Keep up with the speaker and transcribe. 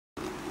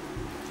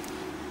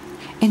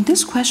In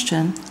this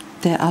question,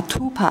 there are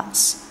two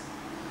parts.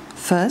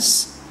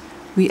 First,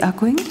 we are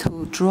going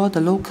to draw the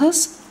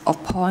locus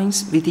of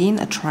points within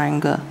a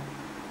triangle,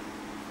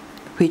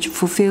 which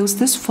fulfills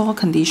these four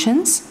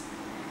conditions.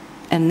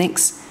 And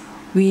next,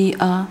 we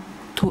are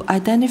to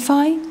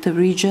identify the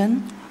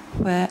region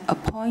where a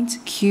point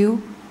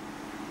Q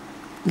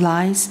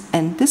lies,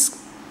 and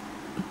this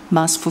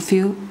must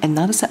fulfill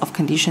another set of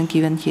conditions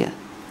given here.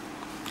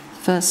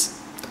 First,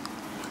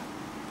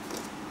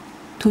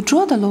 to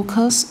draw the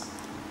locus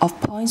of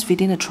points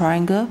within a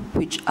triangle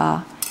which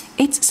are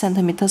 8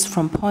 centimeters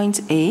from point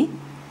A,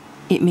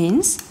 it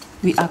means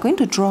we are going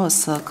to draw a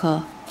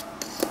circle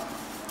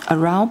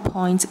around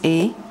point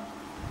A.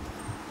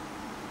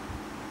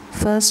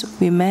 First,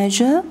 we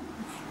measure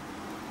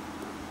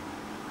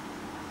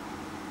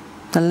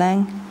the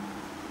length,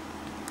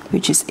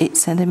 which is 8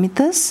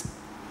 centimeters,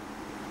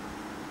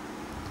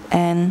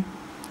 and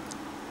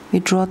we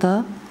draw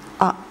the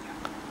arc.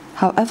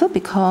 However,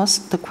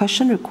 because the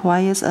question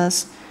requires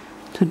us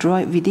to draw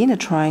it within a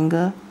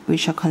triangle, we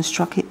shall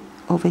construct it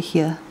over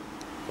here,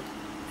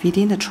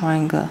 within the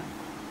triangle.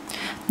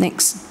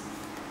 Next,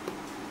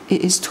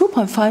 it is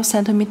 2.5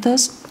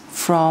 centimeters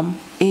from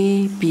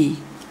AB,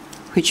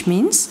 which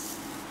means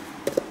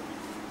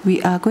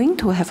we are going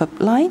to have a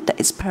line that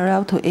is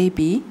parallel to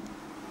AB,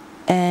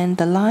 and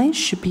the line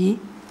should be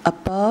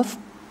above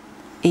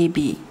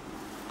AB.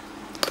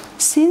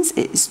 Since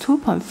it is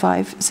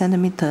 2.5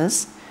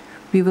 centimeters,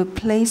 we will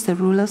place the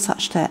ruler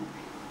such that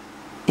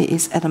it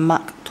is at a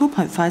mark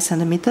 2.5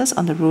 centimeters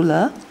on the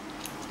ruler,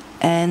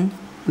 and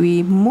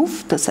we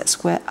move the set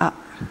square up.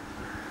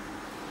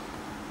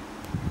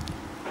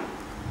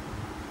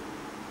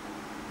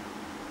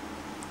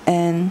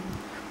 And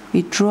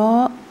we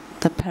draw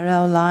the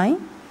parallel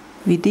line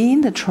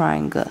within the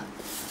triangle.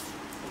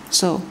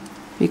 So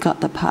we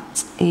got the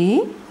parts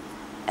A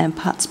and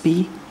parts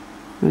B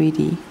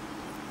ready.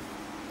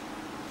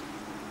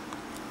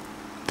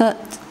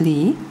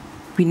 Thirdly,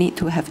 we need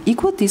to have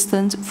equal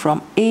distance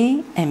from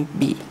A and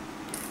B,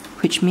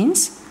 which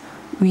means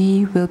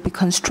we will be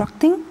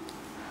constructing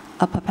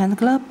a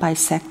perpendicular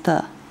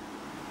bisector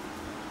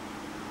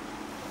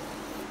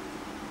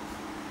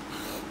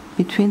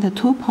between the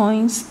 2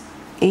 points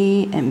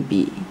A and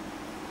B.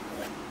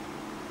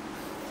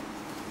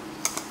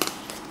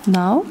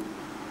 Now,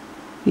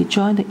 we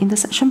join the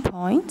intersection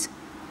point.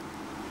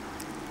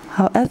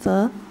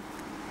 However,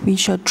 we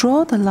shall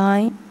draw the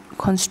line,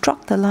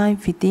 construct the line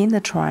within the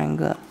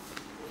triangle.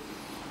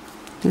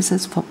 This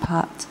is for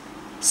part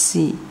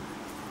C.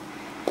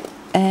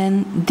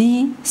 And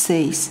D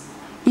says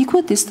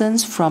equal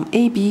distance from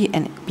AB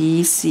and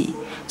BC.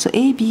 So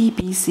AB,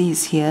 BC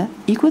is here.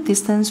 Equal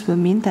distance will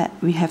mean that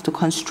we have to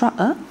construct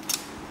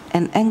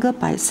an angle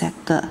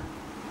bisector.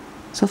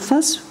 So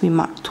first we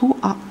mark 2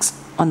 arcs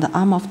on the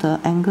arm of the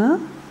angle,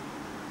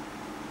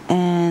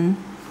 and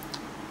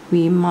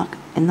we mark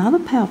another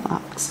pair of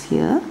arcs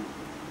here.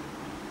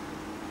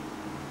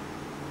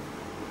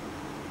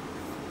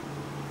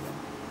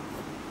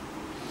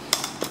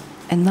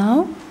 And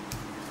now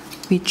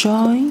we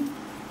join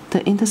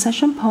the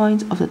intersection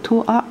point of the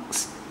 2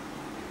 arcs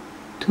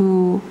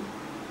to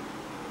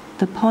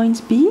the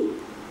point B,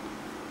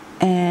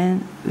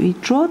 and we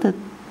draw the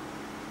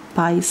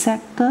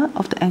bisector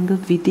of the angle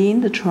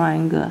within the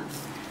triangle,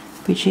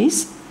 which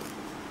is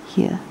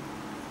here.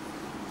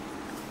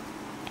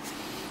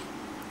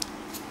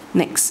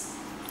 Next,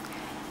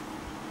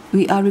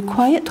 we are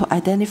required to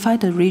identify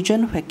the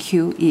region where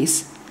Q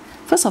is.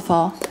 First of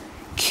all,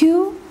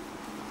 Q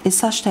is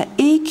such that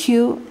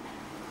AQ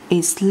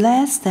is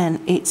less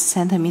than 8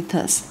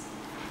 centimeters.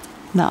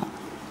 Now,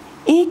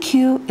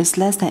 AQ is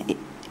less than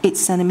 8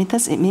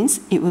 centimeters, it means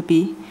it will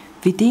be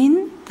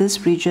within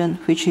this region,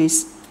 which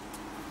is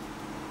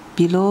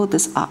below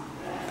this arc.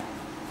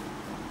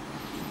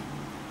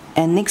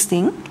 And next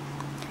thing,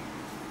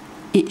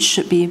 it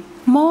should be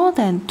more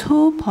than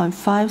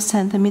 2.5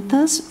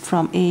 centimeters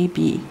from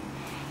AB.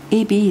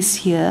 AB is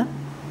here,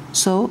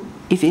 so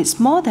if it's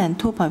more than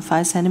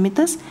 2.5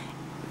 centimeters,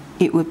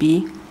 it will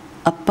be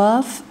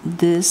above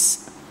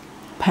this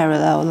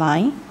parallel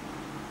line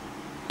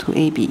to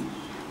AB.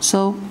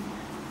 So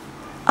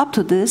up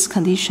to these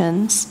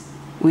conditions,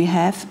 we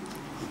have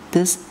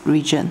this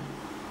region.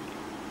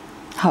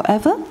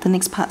 However, the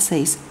next part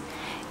says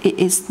it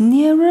is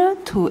nearer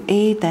to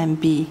A than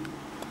B.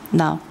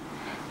 Now,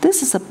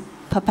 this is a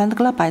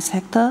perpendicular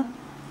bisector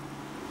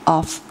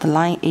of the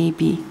line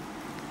AB,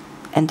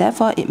 and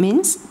therefore it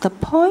means the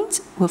point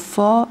will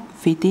fall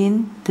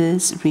within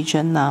this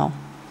region now.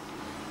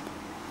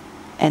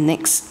 And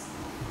next,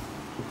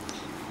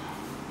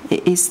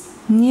 it is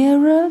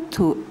nearer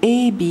to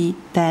AB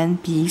than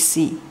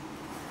BC.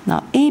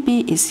 Now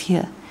AB is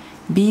here,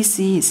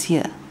 BC is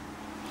here.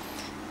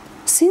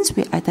 Since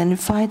we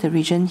identify the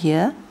region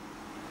here,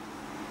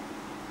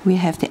 we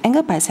have the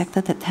angle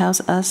bisector that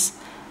tells us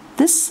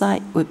this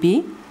side would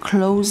be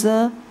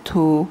closer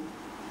to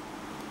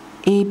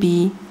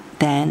AB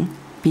than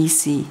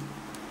BC.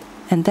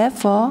 And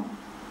therefore,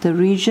 the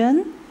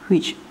region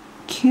which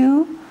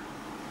Q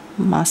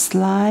must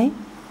lie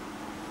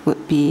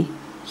would be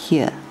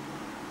here.